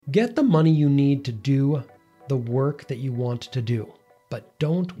Get the money you need to do the work that you want to do, but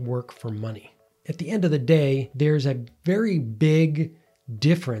don't work for money. At the end of the day, there's a very big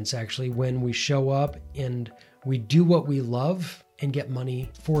difference actually when we show up and we do what we love and get money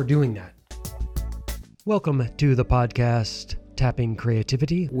for doing that. Welcome to the podcast, Tapping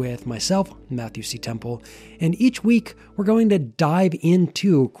Creativity, with myself, Matthew C. Temple. And each week, we're going to dive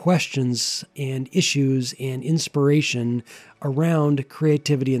into questions and issues and inspiration around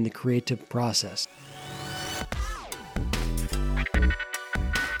creativity and the creative process.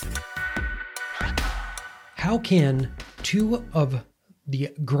 How can two of the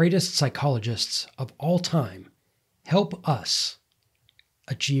greatest psychologists of all time help us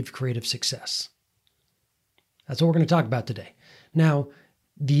achieve creative success? That's what we're going to talk about today. Now,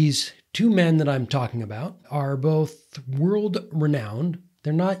 these two men that I'm talking about are both world-renowned.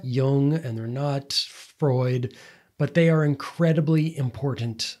 They're not Jung and they're not Freud, but they are incredibly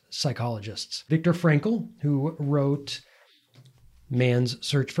important psychologists. Viktor Frankl, who wrote Man's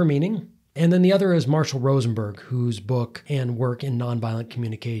Search for Meaning, and then the other is Marshall Rosenberg, whose book and work in nonviolent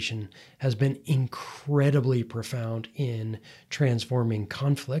communication has been incredibly profound in transforming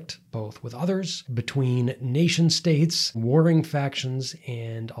conflict, both with others, between nation states, warring factions,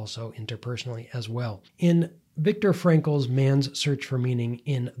 and also interpersonally as well. In Viktor Frankl's Man's Search for Meaning,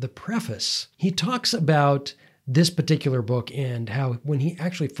 in the preface, he talks about this particular book and how when he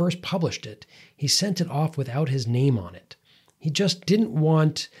actually first published it, he sent it off without his name on it. He just didn't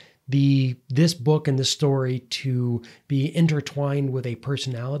want this book and this story to be intertwined with a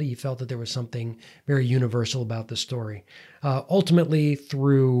personality. He felt that there was something very universal about the story. Ultimately,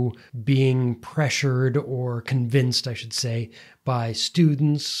 through being pressured or convinced, I should say, by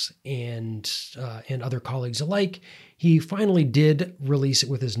students and other colleagues alike, he finally did release it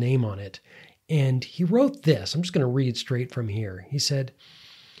with his name on it. And he wrote this. I'm just going to read straight from here. He said,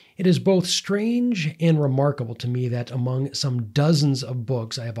 "It is both strange and remarkable to me that among some dozens of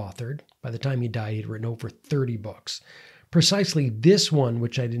books I have authored, by the time he died, he'd written over 30 books, precisely this one,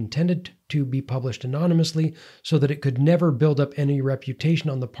 which I'd intended to be published anonymously so that it could never build up any reputation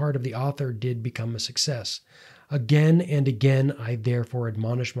on the part of the author, did become a success. Again and again, I therefore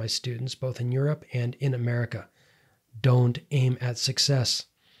admonish my students, both in Europe and in America, don't aim at success.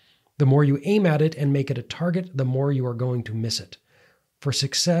 The more you aim at it and make it a target, the more you are going to miss it. For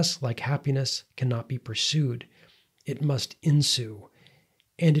success, like happiness, cannot be pursued. It must ensue.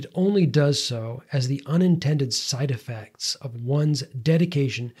 And it only does so as the unintended side effects of one's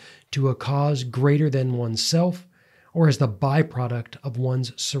dedication to a cause greater than oneself, or as the byproduct of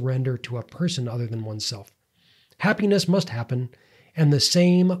one's surrender to a person other than oneself. Happiness must happen, and the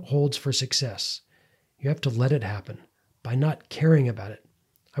same holds for success. You have to let it happen by not caring about it.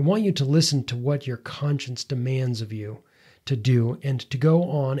 I want you to listen to what your conscience demands of you to do and to go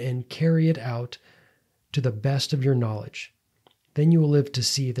on and carry it out to the best of your knowledge. Then you will live to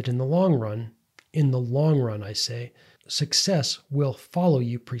see that in the long run, I say, success will follow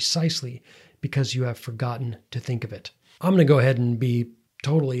you precisely because you have forgotten to think of it." I'm going to go ahead and be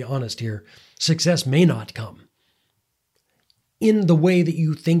totally honest here. Success may not come in the way that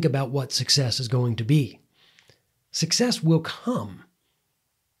you think about what success is going to be. Success will come.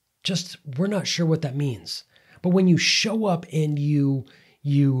 Just we're not sure what that means. But when you show up and you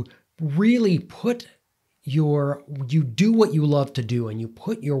really you do what you love to do and you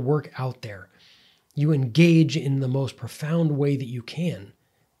put your work out there, you engage in the most profound way that you can,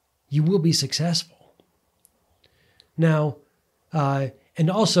 you will be successful. Now,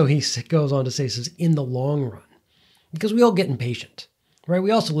 and also he goes on to say, says, in the long run, because we all get impatient, right?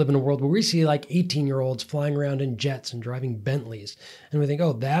 We also live in a world where we see like 18-year-olds flying around in jets and driving Bentleys, and we think,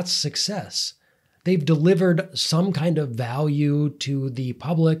 oh, that's success. They've delivered some kind of value to the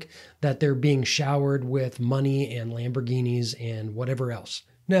public, that they're being showered with money and Lamborghinis and whatever else.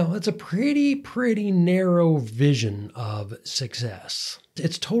 Now, that's a pretty narrow vision of success.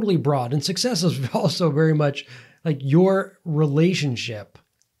 It's totally broad, and success is also very much like your relationship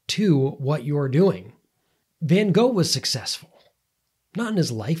to what you're doing. Van Gogh was successful, not in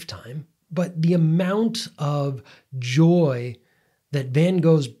his lifetime, but the amount of joy that Van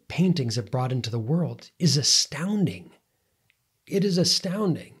Gogh's paintings have brought into the world is astounding. It is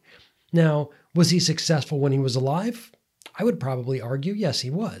astounding. Now, was he successful when he was alive? I would probably argue, yes, he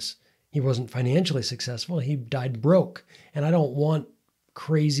was. He wasn't financially successful. He died broke. And I don't want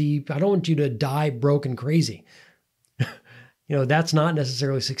you to die broke and crazy. That's not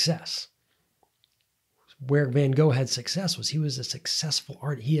necessarily success. Where Van Gogh had success was he was a successful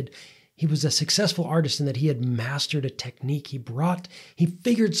artist. He was a successful artist in that he had mastered a technique. He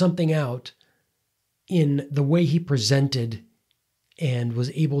figured something out in the way he presented and was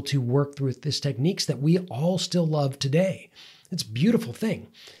able to work through these techniques that we all still love today. It's a beautiful thing.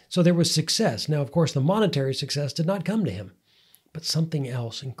 So there was success. Now, of course, the monetary success did not come to him, but something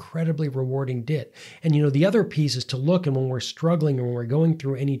else incredibly rewarding did. And the other piece is to look, and when we're struggling or when we're going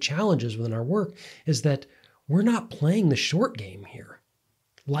through any challenges within our work, is that we're not playing the short game here.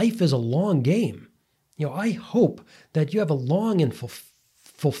 Life is a long game. I hope that you have a long and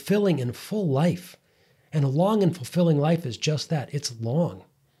fulfilling and full life. And a long and fulfilling life is just that. It's long.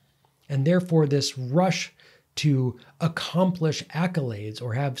 And therefore, this rush to accomplish accolades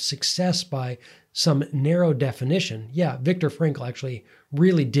or have success by some narrow definition. Yeah, Viktor Frankl actually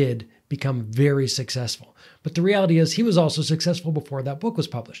really did become very successful. But the reality is he was also successful before that book was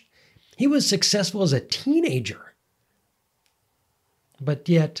published. He was successful as a teenager. But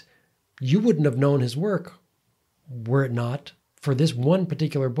yet, you wouldn't have known his work were it not for this one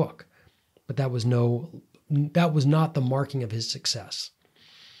particular book. But that was not the marking of his success.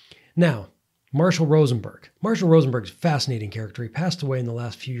 Now, Marshall Rosenberg. Marshall Rosenberg's a fascinating character. He passed away in the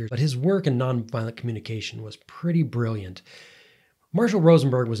last few years, but his work in nonviolent communication was pretty brilliant. Marshall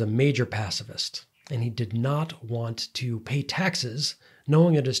Rosenberg was a major pacifist, and he did not want to pay taxes,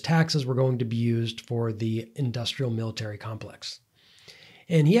 knowing that his taxes were going to be used for the industrial military complex.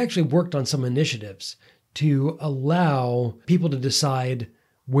 And he actually worked on some initiatives to allow people to decide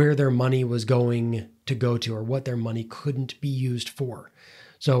where their money was going to go to or what their money couldn't be used for.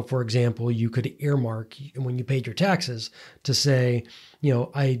 So, for example, you could earmark when you paid your taxes to say,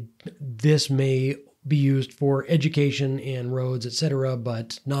 this may be used for education and roads, etc.,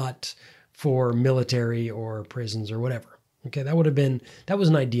 but not for military or prisons or whatever. Okay, that was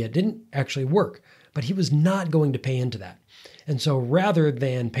an idea. It didn't actually work, but he was not going to pay into that. And so rather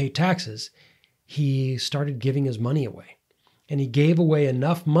than pay taxes, he started giving his money away. And he gave away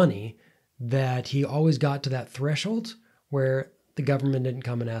enough money that he always got to that threshold where the government didn't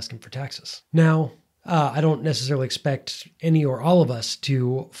come and ask him for taxes. Now, I don't necessarily expect any or all of us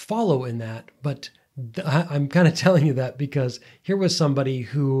to follow in that, but I'm kind of telling you that because here was somebody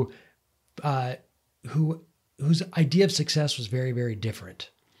whose idea of success was very, very different.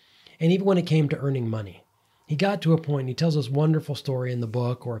 And even when it came to earning money, he got to a point, and he tells this wonderful story in the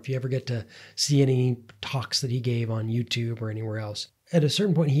book, or if you ever get to see any talks that he gave on YouTube or anywhere else, at a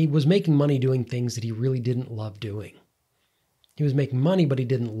certain point, he was making money doing things that he really didn't love doing. He was making money, but he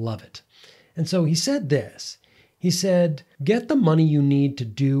didn't love it. And so he said this. He said, get the money you need to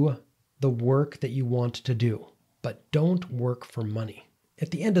do the work that you want to do, but don't work for money.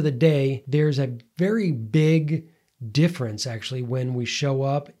 At the end of the day, there's a very big difference, actually, when we show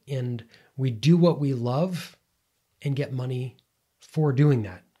up and we do what we love and get money for doing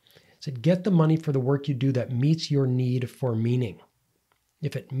that. He said, get the money for the work you do that meets your need for meaning.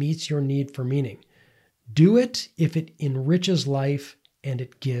 If it meets your need for meaning. Do it if it enriches life and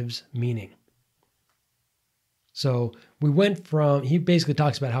it gives meaning. So he basically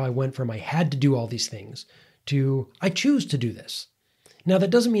talks about how I went from I had to do all these things to I choose to do this. Now,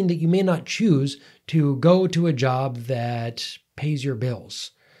 that doesn't mean that you may not choose to go to a job that pays your bills.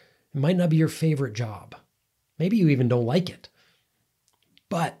 It might not be your favorite job. Maybe you even don't like it.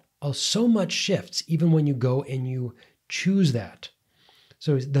 But so much shifts even when you go and you choose that.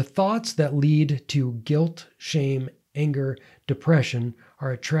 So the thoughts that lead to guilt, shame, anger, depression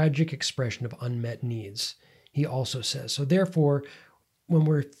are a tragic expression of unmet needs, he also says. So therefore, when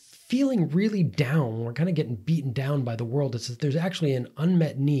we're feeling really down, when we're kind of getting beaten down by the world, it's that there's actually an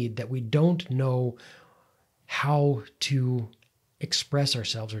unmet need that we don't know how to express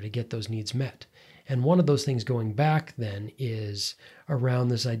ourselves or to get those needs met. And one of those things going back then is around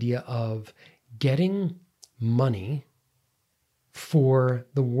this idea of getting money for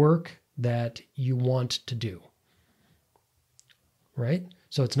the work that you want to do, right?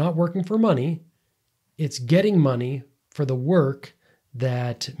 So it's not working for money. It's getting money for the work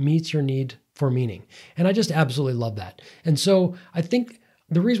that meets your need for meaning. And I just absolutely love that. And so I think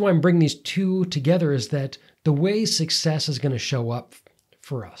the reason why I'm bringing these two together is that the way success is going to show up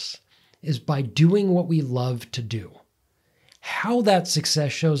for us is by doing what we love to do. How that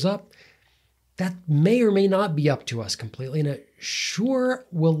success shows up, that may or may not be up to us completely, and it sure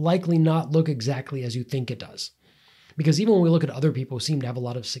will likely not look exactly as you think it does. Because even when we look at other people who seem to have a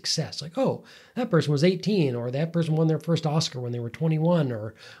lot of success, like, oh, that person was 18, or that person won their first Oscar when they were 21,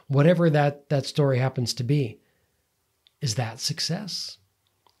 or whatever that story happens to be. Is that success?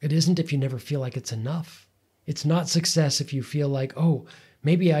 It isn't if you never feel like it's enough. It's not success if you feel like, oh,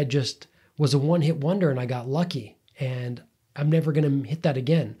 maybe I just was a one-hit wonder and I got lucky and I'm never going to hit that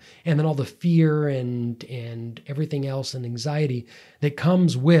again. And then all the fear and everything else and anxiety that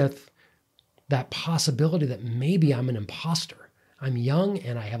comes with that possibility that maybe I'm an imposter. I'm young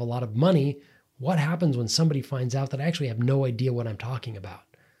and I have a lot of money. What happens when somebody finds out that I actually have no idea what I'm talking about?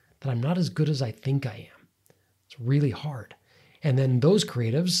 That I'm not as good as I think I am? It's really hard. And then those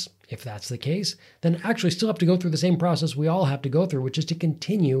creatives, if that's the case, then actually still have to go through the same process we all have to go through, which is to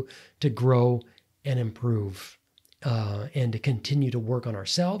continue to grow and improve and to continue to work on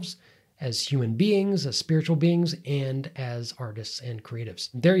ourselves as human beings, as spiritual beings, and as artists and creatives.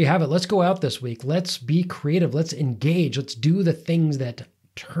 There you have it. Let's go out this week. Let's be creative. Let's engage. Let's do the things that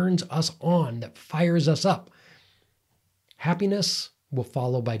turns us on, that fires us up. Happiness will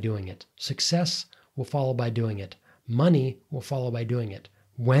follow by doing it. Success will follow by doing it. Money will follow by doing it.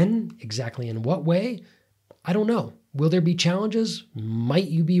 When? Exactly in what way? I don't know. Will there be challenges? Might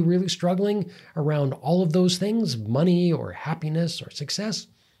you be really struggling around all of those things? Money or happiness or success?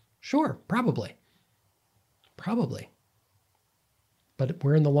 Sure, probably. Probably. But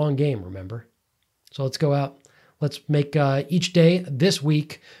we're in the long game, remember? So let's go out. Let's make each day this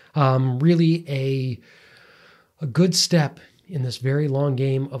week really a good step in this very long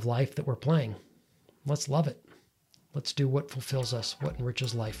game of life that we're playing. Let's love it. Let's do what fulfills us, what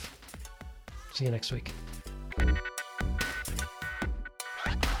enriches life. See you next week.